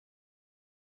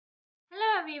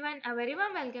everyone, a very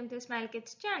warm welcome to Smile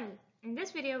Kids channel. In this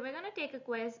video, we're going to take a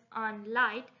quiz on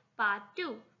light part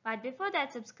 2. But before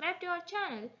that, subscribe to our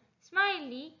channel,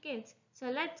 Smiley Kids.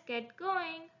 So let's get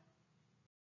going.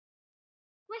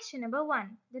 Question number 1.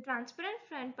 The transparent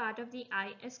front part of the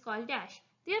eye is called dash.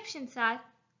 The options are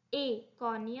A.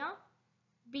 Cornea,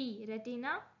 B.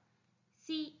 Retina,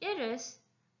 C. Iris,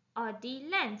 or D.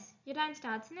 Lens. Your time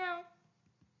starts now.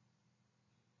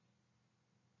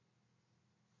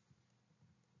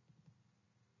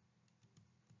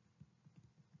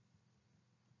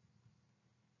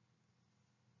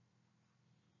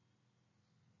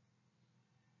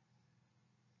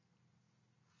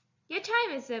 Your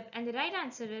time is up and the right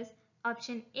answer is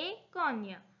option A,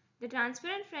 cornea. The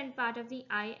transparent front part of the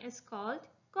eye is called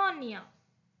cornea.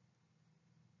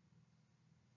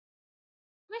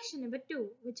 Question number 2.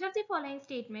 Which of the following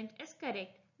statement is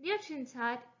correct? The options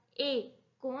are A.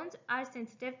 Cones are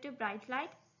sensitive to bright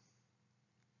light.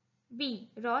 B.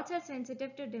 Rods are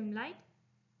sensitive to dim light.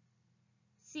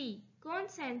 C.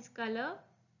 Cones sense color.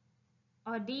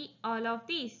 Or D. All of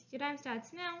these. Your time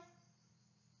starts now.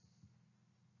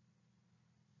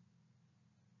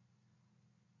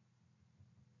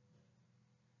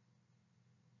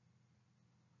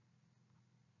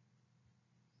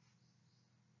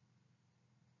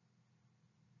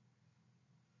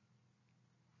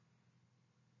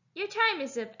 Your time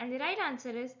is up and the right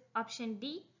answer is option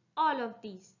D, all of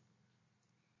these.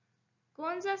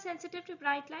 Cones are sensitive to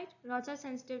bright light, rods are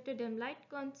sensitive to dim light,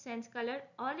 cones sense color.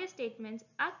 All these statements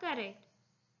are correct.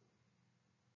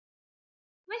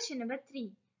 Question number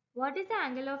 3. What is the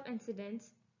angle of incidence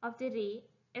of the ray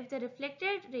if the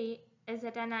reflected ray is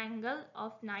at an angle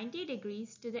of 90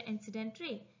 degrees to the incident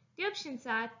ray? The options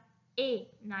are A.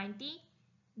 90,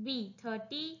 B.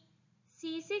 30,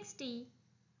 C. 60,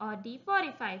 or D.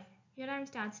 45. Your time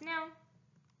starts now.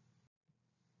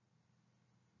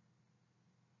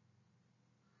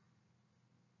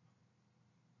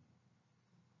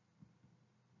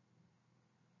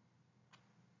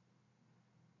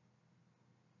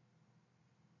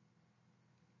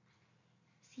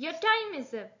 Your time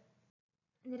is up.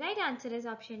 The right answer is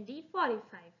option D,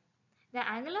 45. The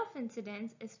angle of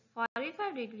incidence is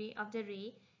 45 degrees of the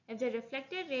ray if the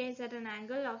reflected ray is at an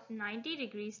angle of 90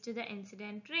 degrees to the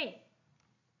incident ray.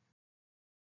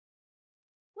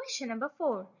 Question number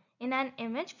 4. In an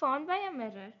image formed by a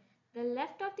mirror, the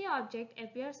left of the object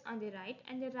appears on the right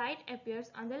and the right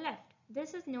appears on the left.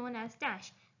 This is known as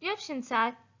dash. The options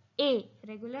are A.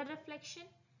 Regular reflection,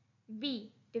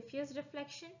 B. Diffuse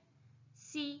reflection,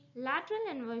 C. Lateral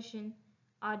inversion,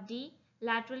 or D.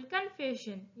 Lateral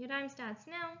confusion. Your time starts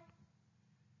now.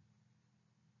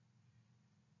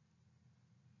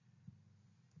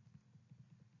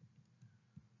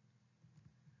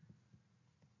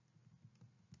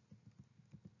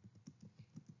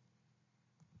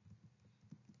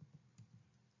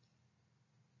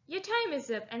 Your time is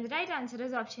up and the right answer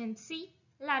is option C,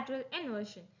 lateral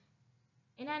inversion.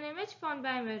 In an image formed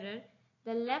by a mirror,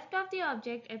 the left of the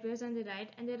object appears on the right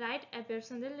and the right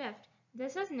appears on the left.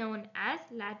 This is known as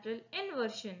lateral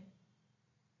inversion.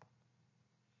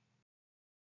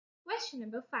 Question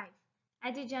number 5.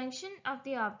 At the junction of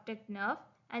the optic nerve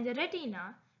and the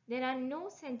retina, there are no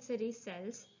sensory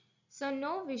cells, so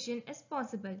no vision is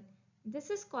possible. This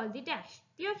is called the dash.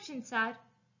 The options are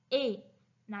A.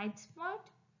 Night spot,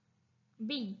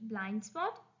 B. Blind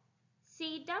spot,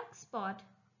 C. Dark spot,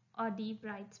 or D.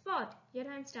 Bright spot. Your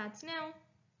time starts now.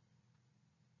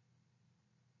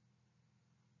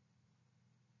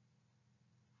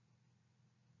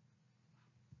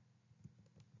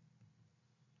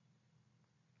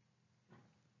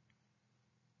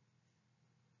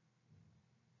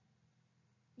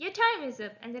 Your time is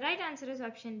up and the right answer is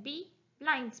option B.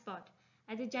 Blind spot.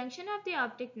 At the junction of the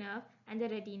optic nerve and the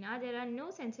retina, there are no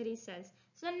sensory cells,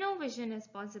 so no vision is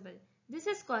possible. This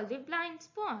is called the blind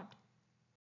spot.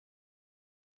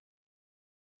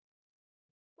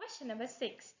 Question number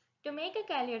 6. To make a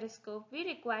kaleidoscope, we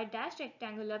require dash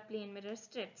rectangular plane mirror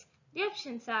strips. The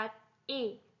options are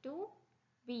A. 2,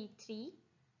 B. 3,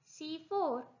 C.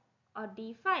 4, or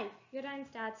D. 5. Your time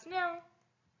starts now.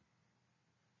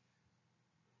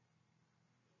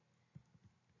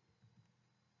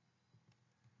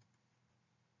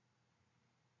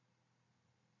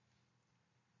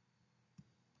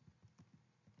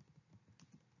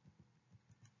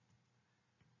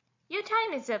 Your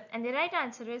time is up and the right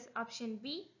answer is option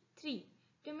B, 3.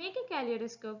 To make a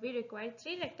kaleidoscope, we require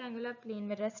 3 rectangular plane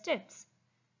mirror strips.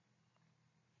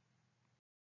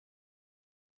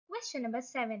 Question number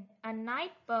 7. A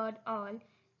night bird owl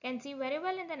can see very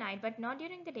well in the night but not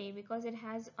during the day because it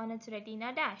has on its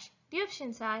retina dash. The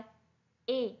options are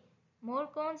A. more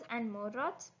cones and more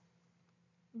rods?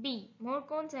 B. More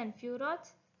cones and few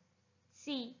rods?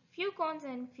 C. Few cones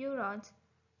and few rods?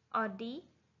 Or D.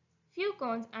 Few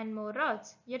cones and more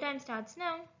rods? Your time starts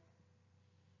now.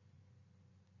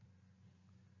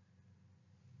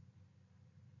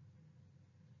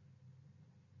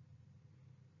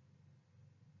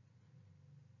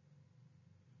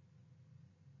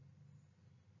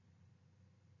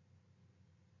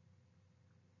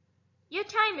 Your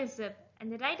time is up,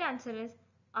 and the right answer is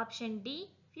option D.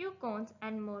 Few cones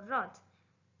and more rods.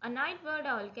 A night bird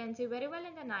owl can see very well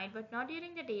in the night but not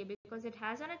during the day because it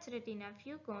has on its retina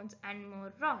few cones and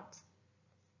more rods.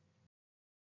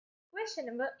 Question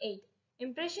number 8.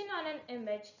 Impression on an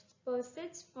image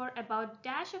persists for about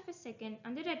dash of a second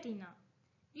on the retina.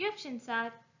 The options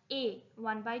are A.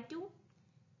 1 by 2,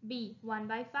 B. 1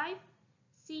 by 5,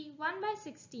 C. 1 by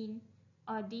 16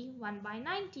 or D. 1 by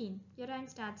 19. Your time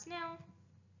starts now.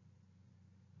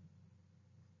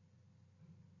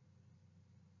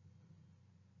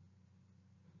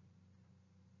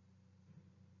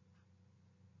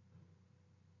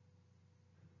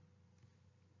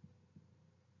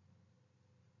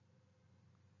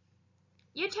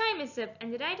 Your time is up,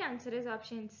 and the right answer is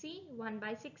option C. 1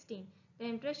 by 16. The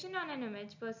impression on an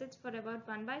image persists for about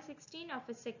 1 by 16 of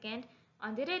a second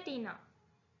on the retina.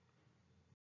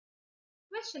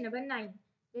 Question number 9.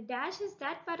 The dash is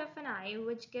that part of an eye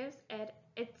which gives it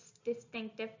its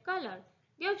distinctive color.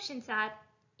 The options are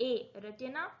A.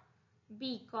 Retina,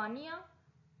 B. Cornea,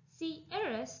 C.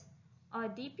 Iris or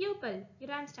D. Pupil. Your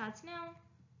time starts now.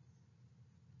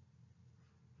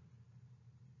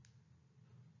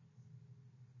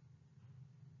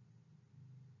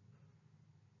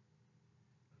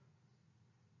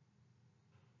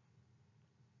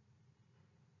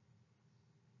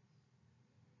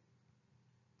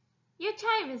 Your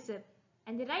time is up,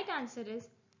 and the right answer is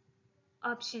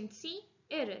option C.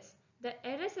 Iris. The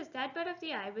iris is that part of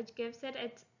the eye which gives it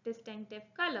its distinctive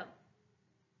color.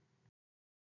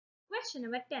 Question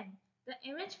number 10. The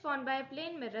image formed by a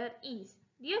plane mirror is.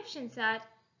 The options are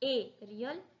A.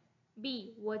 Real,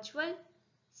 B. Virtual,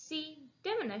 C.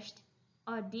 Diminished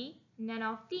or D. None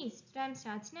of these. Time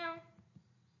starts now.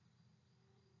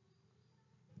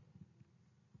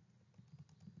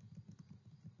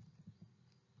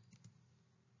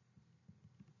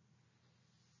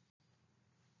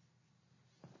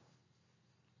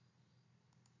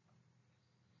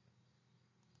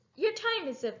 Your time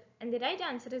is up, and the right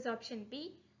answer is option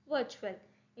B. Virtual.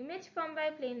 Image formed by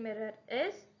a plane mirror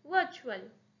is virtual.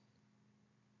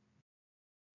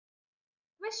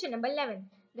 Question number 11.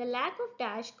 The lack of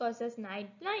dash causes night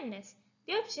blindness.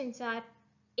 The options are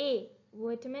A.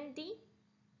 Vitamin D,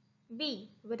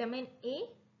 B. Vitamin A,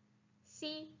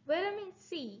 C. Vitamin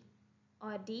C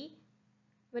or D.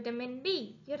 Vitamin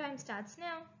B. Your time starts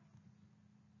now.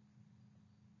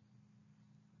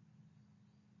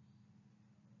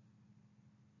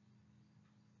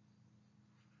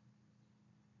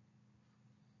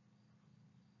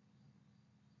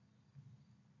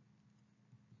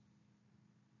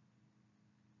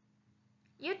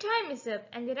 Your time is up,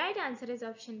 and the right answer is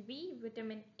option B.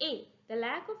 Vitamin A. The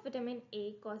lack of vitamin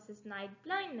A causes night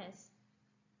blindness.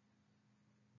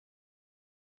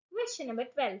 Question number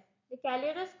 12. The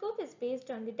kaleidoscope is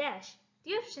based on the dash.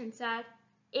 The options are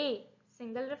A.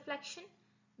 Single reflection,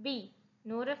 B.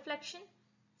 No reflection,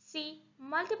 C.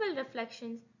 Multiple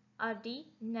reflections or D.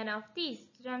 None of these.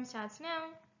 The time starts now.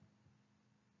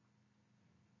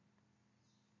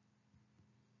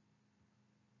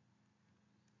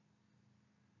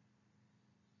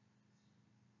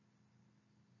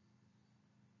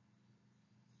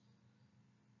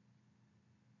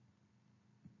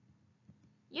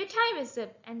 Your time is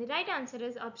up, and the right answer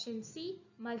is option C.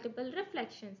 Multiple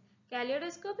reflections.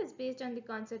 Kaleidoscope is based on the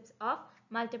concepts of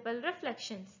multiple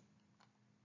reflections.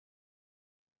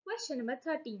 Question number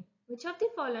 13. Which of the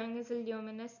following is a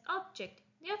luminous object?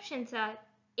 The options are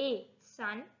A.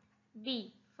 Sun,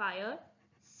 B. Fire,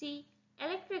 C.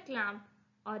 Electric lamp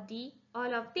or D.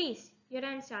 All of these. Your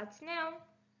time starts now.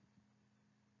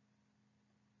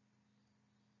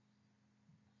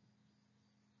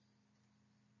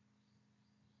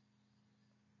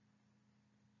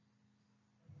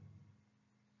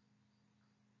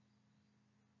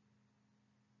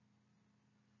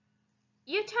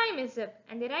 Your time is up,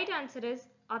 and the right answer is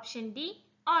option D.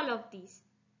 All of these.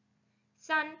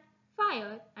 Sun,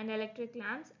 fire and electric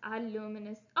lamps are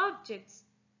luminous objects.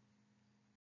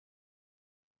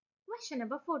 Question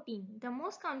number 14. The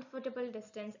most comfortable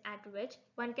distance at which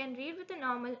one can read with a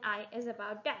normal eye is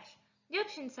about dash. The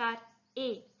options are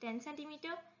A. 10 cm,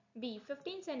 B.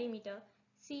 15 cm,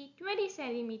 C. 20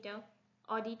 cm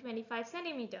or D 25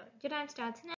 centimeter? Your time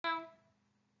starts now.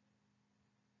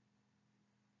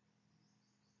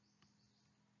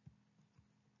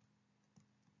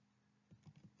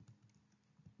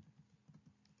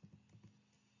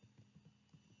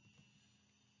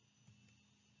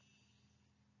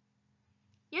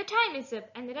 Your time is up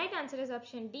and the right answer is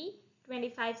option D,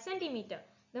 25 centimeter.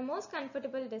 The most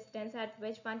comfortable distance at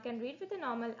which one can read with a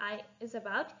normal eye is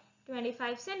about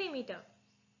 25 centimeter.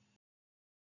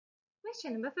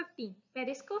 Question number 15.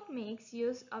 Periscope makes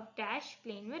use of dash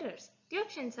plane mirrors. The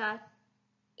options are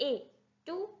A,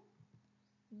 2,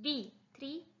 B,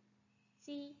 3,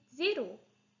 C, 0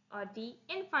 or D,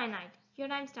 infinite. Your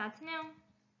time starts now.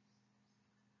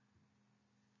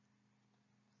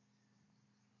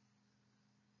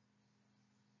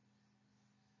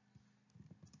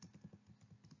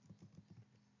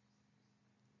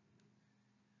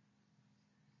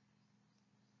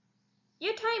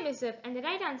 Your time is up and the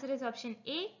right answer is option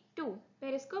A, 2.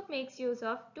 Periscope makes use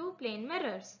of two plane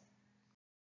mirrors.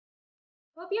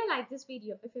 Hope you like this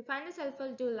video. If you find this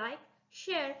helpful, do like,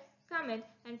 share, comment,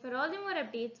 and for all the more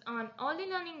updates on all the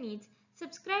learning needs,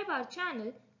 subscribe our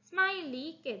channel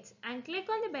Smiley Kids and click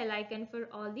on the bell icon for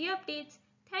all the updates.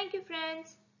 Thank you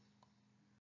friends.